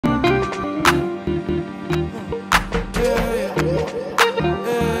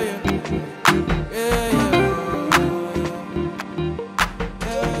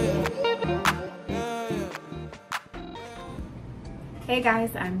Hey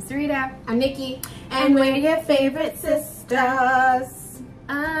guys, I'm Sarita. I'm Nikki. And we're your favorite sisters.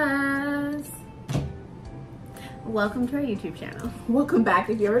 Us. Welcome to our YouTube channel. Welcome back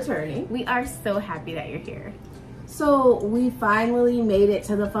if you're returning. We are so happy that you're here. So we finally made it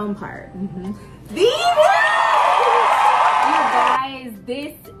to the fun part. You guys,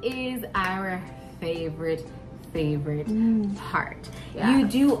 this is our favorite part. Yeah. You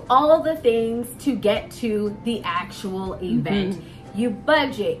do all the things to get to the actual event. You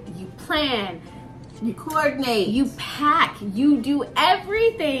budget, you plan, You coordinate. you pack, you do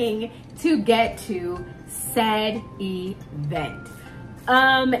everything to get to said event.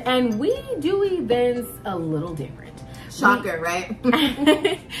 And we do events a little different. Shocker,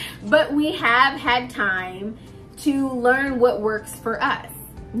 right? But we have had time to learn what works for us.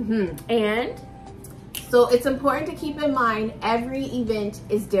 And So it's important to keep in mind every event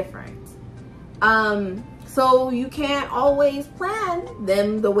is different. So you can't always plan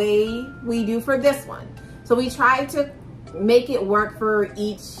them the way we do for this one. So we try to make it work for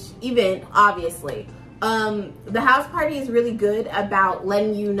each event, obviously. The house party is really good about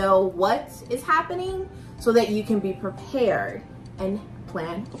letting you know what is happening so that you can be prepared and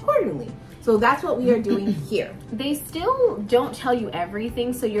plan accordingly. So that's what we are doing here. they still don't tell you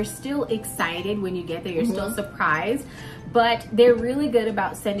everything, so you're still excited when you get there. You're still surprised, but they're really good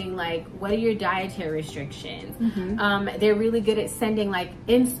about sending like, what are your dietary restrictions? They're really good at sending like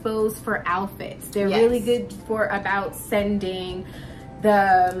inspos for outfits. They're really good about sending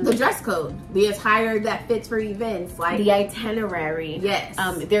the dress code, the attire that fits for events, like the itinerary. Yes.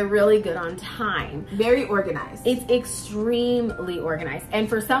 They're really good on time. Very organized. It's extremely organized, and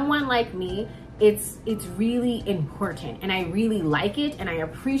for someone like me, it's really important, and I really like it, and I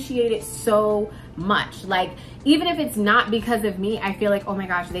appreciate it so much. Like, even if it's not because of me, I feel like, oh my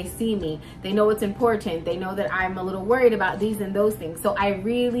gosh, they see me, they know it's important, they know that I'm a little worried about these and those things. So I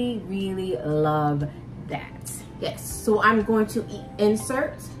really love that. Yes, so I'm going to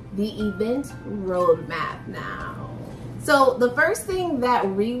insert the event roadmap now. So the first thing that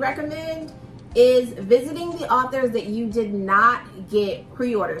we recommend is visiting the authors that you did not get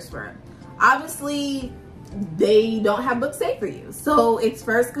pre-orders from. Obviously, they don't have books saved for you. So it's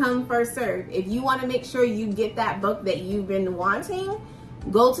first come, first serve. If you want to make sure you get that book that you've been wanting,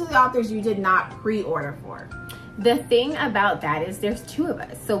 go to the authors you did not pre-order for. The thing about that is there's two of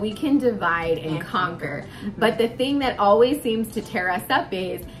us, so we can divide and conquer. But the thing that always seems to tear us up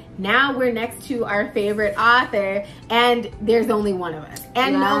is now we're next to our favorite author and there's only one of us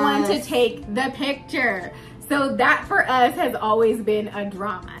and no one to take the picture. So that for us has always been a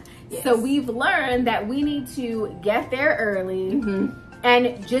drama. So we've learned that we need to get there early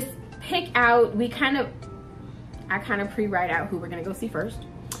and just pick out, I kind of pre-write out who we're gonna go see first.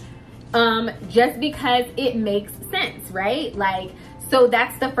 Just because it makes sense, right? Like, so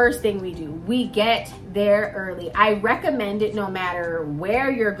that's the first thing we do. We get there early. I recommend it no matter where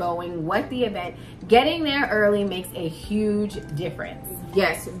you're going, what the event, getting there early makes a huge difference.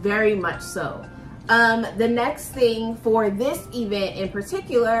 Yes, very much so. The next thing for this event in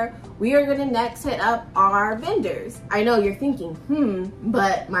particular, we are gonna next hit up our vendors. I know you're thinking,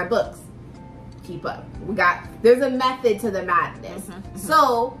 but my books. Keep up. There's a method to the madness.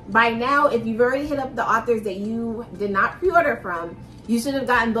 So by now, if you've already hit up the authors that you did not pre-order from, you should have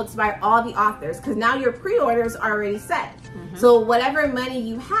gotten books by all the authors, because now your pre-orders are already set. So whatever money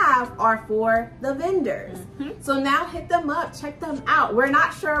you have are for the vendors. So now hit them up, check them out. We're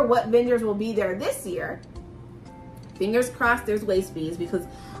not sure what vendors will be there this year. Fingers crossed there's waist beads, because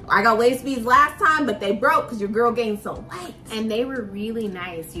I got waist beads last time, but they broke because your girl gained some weight. And they were really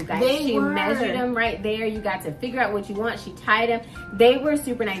nice, you guys. She measured them right there. You got to figure out what you want. She tied them. They were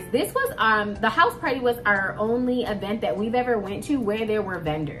super nice. This was, the house party was our only event that we've ever went to where there were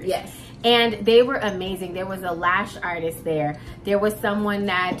vendors. Yes. And they were amazing. There was a lash artist there. There was someone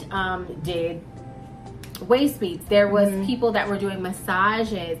that did waist beads. There was people that were doing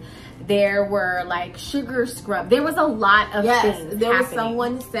massages. There were like sugar scrub. There was a lot of things there was happening.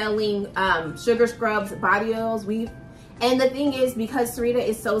 someone selling sugar scrubs, body oils. And the thing is, because Sarita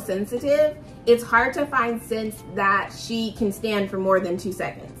is so sensitive, it's hard to find scents that she can stand for more than 2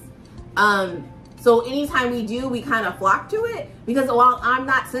 seconds. So anytime we do, we kind of flock to it, because while I'm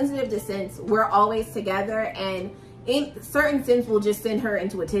not sensitive to scents, we're always together, and certain scents will just send her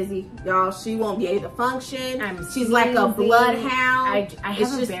into a tizzy, y'all. She won't be able to function. She's like a bloodhound. I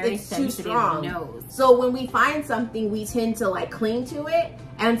have a very sensitive nose. So when we find something, we tend to like cling to it.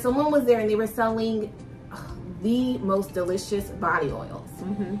 And someone was there and they were selling the most delicious body oils.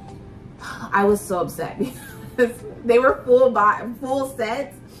 I was so upset because they were full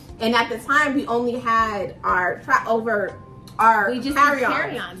sets, and at the time we only had our over our We just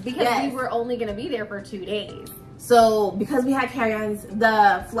carry-ons because we were only going to be there for 2 days. So because we had carry-ons,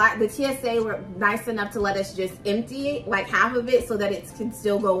 the TSA were nice enough to let us just empty like half of it so that it can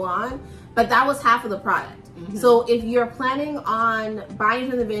still go on. But that was half of the product. So if you're planning on buying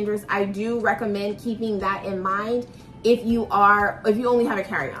from the vendors, I do recommend keeping that in mind. If you only have a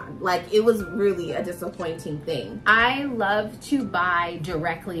carry-on, like it was really a disappointing thing. I love to buy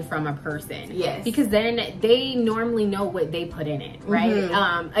directly from a person. Yes. Because then they normally know what they put in it,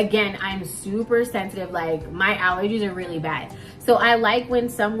 right? Again, I'm super sensitive. Like my allergies are really bad. So I like when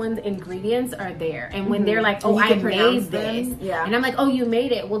someone's ingredients are there and when they're like, oh, I made this. Yeah. And I'm like, oh, you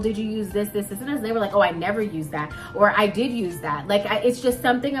made it. Well, did you use this, this, this, and this? And they were like, oh, I never used that. Or I did use that. Like, it's just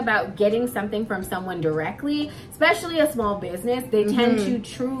something about getting something from someone directly, especially a small business. They tend to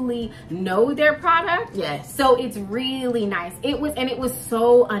truly know their product. Yes. So it's really nice. It was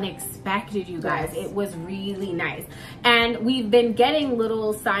so unexpected, you guys. Yes. It was really nice. And we've been getting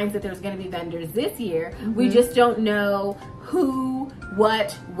little signs that there's going to be vendors this year. We just don't know who,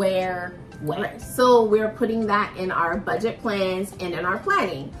 what, where, when. Right. So we're putting that in our budget plans and in our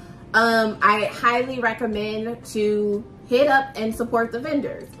planning. I highly recommend to hit up and support the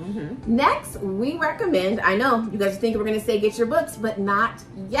vendors. Next, we recommend, I know you guys think we're going to say get your books, but not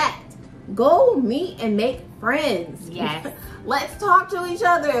yet. Go meet and make friends. Yes. Let's talk to each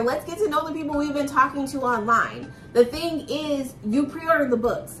other. Let's get to know the people we've been talking to online. The thing is, you pre-order the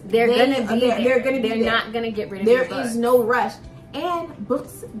books. They're going to be there. They're going to be there. They're not going to get rid of your books. There is no rush. And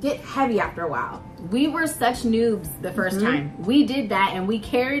books get heavy after a while. We were such noobs the first time. We did that and we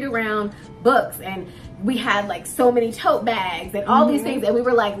carried around books and we had like so many tote bags and all these things and we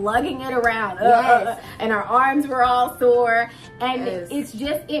were like lugging it around and our arms were all sore. And it's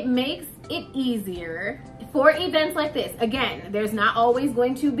just, it makes it easier for events like this. Again, there's not always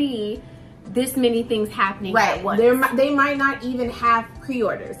going to be this many things happening at once. They might not even have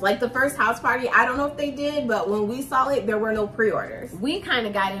pre-orders. Like the first house party, I don't know if they did, but when we saw it, there were no pre-orders. We kind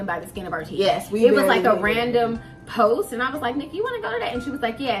of got in by the skin of our teeth. Yes, it was like a random post, and I was like, Nikki, you want to go to that? And she was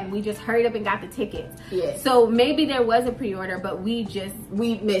like, yeah, and we just hurried up and got the tickets. Yes. So maybe there was a pre-order, but we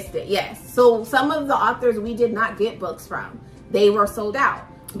missed it. Yes. So some of the authors we did not get books from. They were sold out.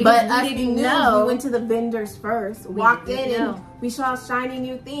 But us being new, we went to the vendors first, walked in, and we saw shiny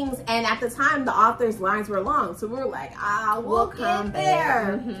new things. And at the time, the authors' lines were long. So we were like, we'll come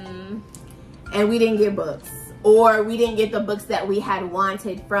there. And we didn't get books. Or we didn't get the books that we had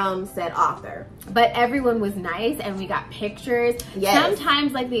wanted from said author. But everyone was nice and we got pictures. Yes.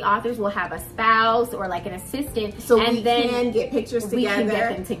 Sometimes like the authors will have a spouse or like an assistant. So we can get pictures together. We can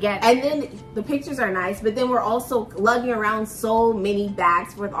get them together. And then the pictures are nice, but then we're also lugging around so many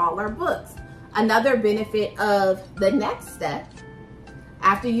bags with all our books. Another benefit of the next step,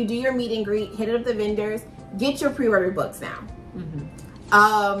 after you do your meet and greet, hit up the vendors, get your pre-order books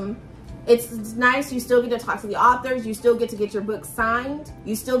now. It's nice. You still get to talk to the authors. You still get to get your book signed.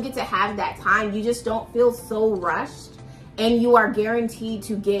 You still get to have that time. You just don't feel so rushed, and you are guaranteed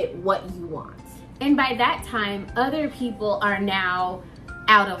to get what you want. And by that time, other people are now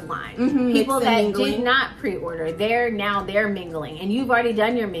out of line. People that did not pre-order, they're mingling, and you've already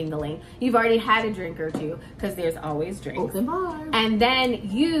done your mingling. You've already had a drink or two, because there's always drinks. Open bar. And then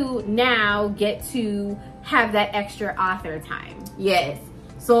you now get to have that extra author time. Yes.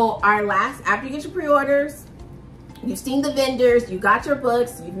 So after you get your pre-orders, you've seen the vendors, you got your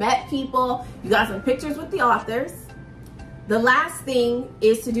books, you've met people, you got some pictures with the authors. The last thing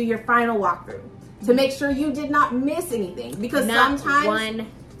is to do your final walkthrough to make sure you did not miss anything, because sometimes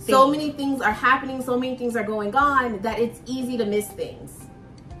so many things are happening, so many things are going on that it's easy to miss things.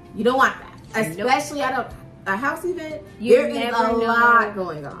 You don't want that, especially at a house event. There is a lot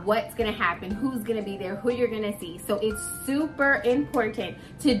going on. What's gonna happen, who's gonna be there, who you're gonna see. So it's super important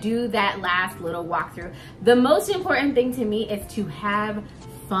to do that last little walkthrough. The most important thing to me is to have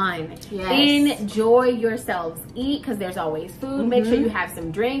fun. Yes. Enjoy yourselves. Eat, because there's always food. Make sure you have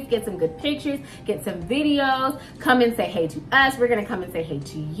some drinks, get some good pictures, get some videos, come and say hey to us. We're gonna come and say hey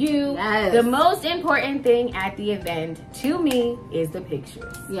to you. Yes. The most important thing at the event to me is the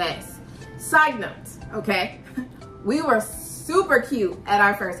pictures. Yes. Side note, okay, we were super cute at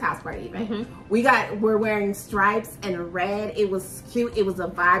our first house party event. We're wearing stripes and red. It was cute. It was a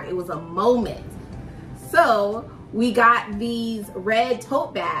vibe. It was a moment. So we got these red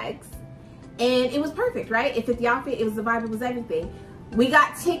tote bags and it was perfect, right? It fit the outfit. It was the vibe. It was everything. We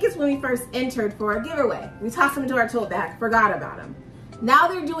got tickets when we first entered for a giveaway. We tossed them into our tote bag, forgot about them. Now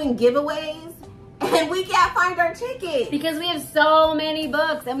they're doing giveaways and we can't find our ticket. Because we have so many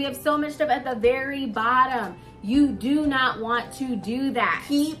books and we have so much stuff at the very bottom. You do not want to do that.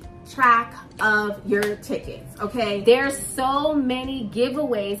 Keep track of your tickets, okay? There's so many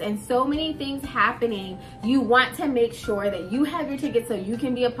giveaways and so many things happening. You want to make sure that you have your tickets so you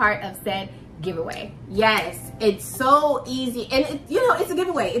can be a part of said giveaway. Yes, it's so easy. And it's a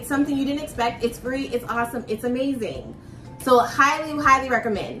giveaway. It's something you didn't expect. It's free, it's awesome, it's amazing. So highly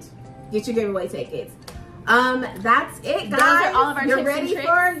recommend. Get your giveaway tickets. That's it, guys. Those are all of our You're tips ready and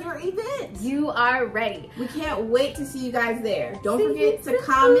for your event. You are ready. We can't wait to see you guys there. Don't forget to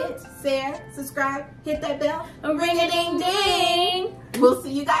comment, share, subscribe, hit that bell. Ring-a-ding-ding. We'll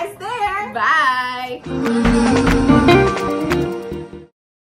see you guys there. Bye.